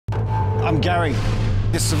I'm Gary,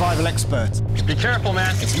 the survival expert. Be careful,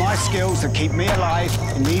 man. It's my skills that keep me alive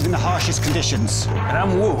in even the harshest conditions. And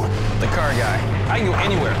I'm Wu, the car guy. I can go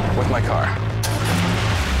anywhere with my car.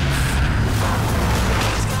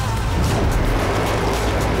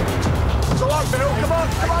 Go on, Bill, come on,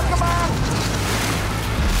 come on, come on!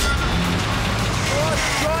 Go on,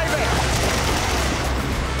 drive it!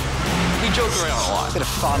 We joke around a lot. Bit of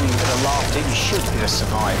fun, bit of laughter, you should be able to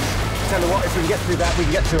survive. Tell you what, if we can get through that, we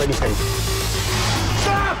can get through anything.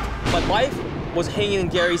 Stop! My life was hanging in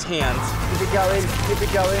Gary's hands. Keep it going, keep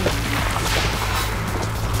it going.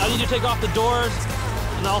 I need to take off the doors,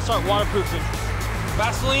 and I'll start waterproofing.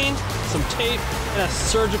 Vaseline, some tape, and a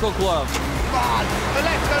surgical glove. Come on, go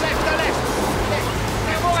left, go left, go left. Left,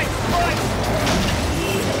 right, right.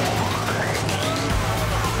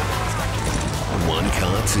 One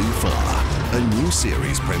Car Too Far. A new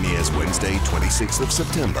series premieres Wednesday, 26th of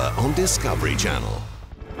September on Discovery Channel.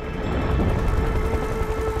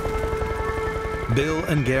 Bill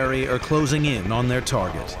and Gary are closing in on their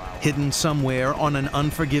target, hidden somewhere on an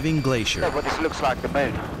unforgiving glacier. What this looks like, the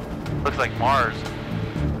moon. Looks like Mars.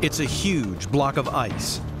 It's a huge block of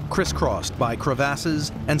ice, crisscrossed by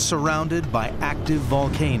crevasses and surrounded by active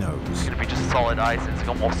volcanoes. It's gonna be just solid ice. It's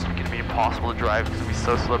almost gonna be impossible to drive. It's gonna be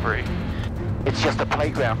so slippery. It's just a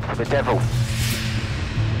playground for the devil.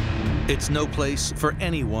 It's no place for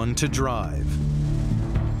anyone to drive.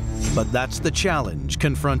 But that's the challenge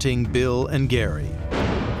confronting Bill and Gary.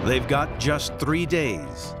 They've got just 3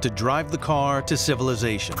 days to drive the car to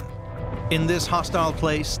civilization. In this hostile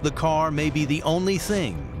place, the car may be the only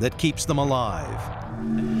thing that keeps them alive.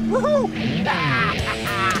 Woohoo!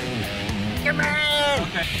 Come on!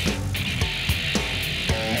 Okay.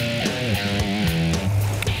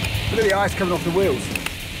 Look at the ice coming off the wheels.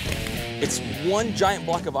 It's one giant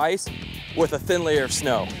block of ice with a thin layer of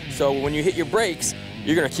snow. So when you hit your brakes,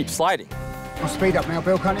 you're gonna keep sliding. I'll speed up now,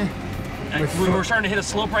 Bill, can't you? We're starting to hit a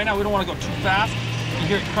slope right now. We don't want to go too fast. You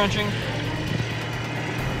hear it crunching.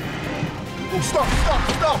 Oh, stop, stop,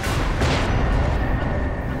 stop!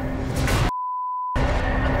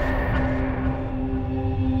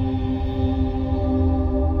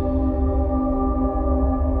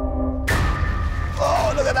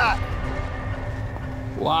 Oh, look at that!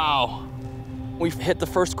 Wow. We hit the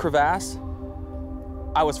first crevasse.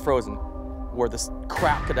 I was frozen, where this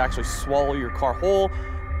crap could actually swallow your car whole.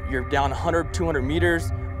 You're down 100, 200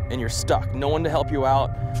 meters, and you're stuck. No one to help you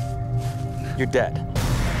out. You're dead.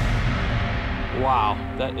 Wow,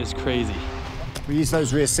 that is crazy. We use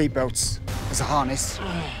those rear seat belts as a harness. All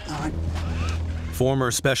right.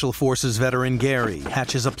 Former Special Forces veteran Gary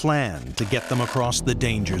hatches a plan to get them across the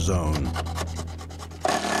danger zone.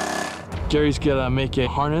 Gary's gonna make a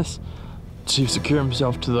harness to secure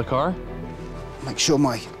himself to the car. Make sure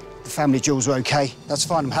the family jewels are okay. That's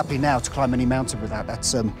fine. I'm happy now to climb any mountain with that.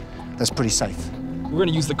 That's pretty safe. We're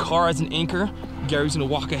gonna use the car as an anchor. Gary's gonna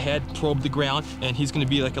walk ahead, probe the ground, and he's gonna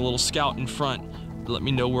be like a little scout in front. Let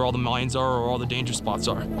me know where all the mines are or all the danger spots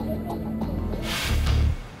are.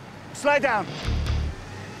 Slow down.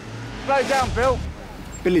 Slow down, Bill.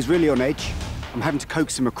 Billy's really on edge. I'm having to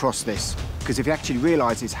coax him across this, because if he actually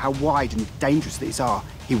realizes how wide and dangerous these are,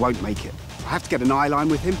 he won't make it. I have to get an eye line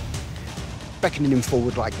with him, beckoning him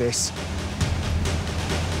forward like this.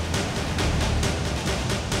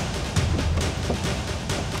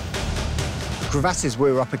 The crevasses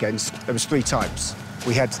we were up against, there was 3 types.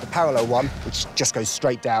 We had the parallel one, which just goes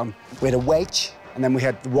straight down. We had a wedge, and then we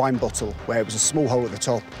had the wine bottle, where it was a small hole at the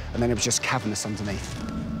top, and then it was just cavernous underneath.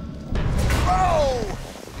 Oh!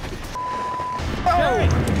 Gary!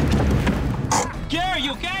 Gary,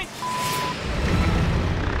 you okay?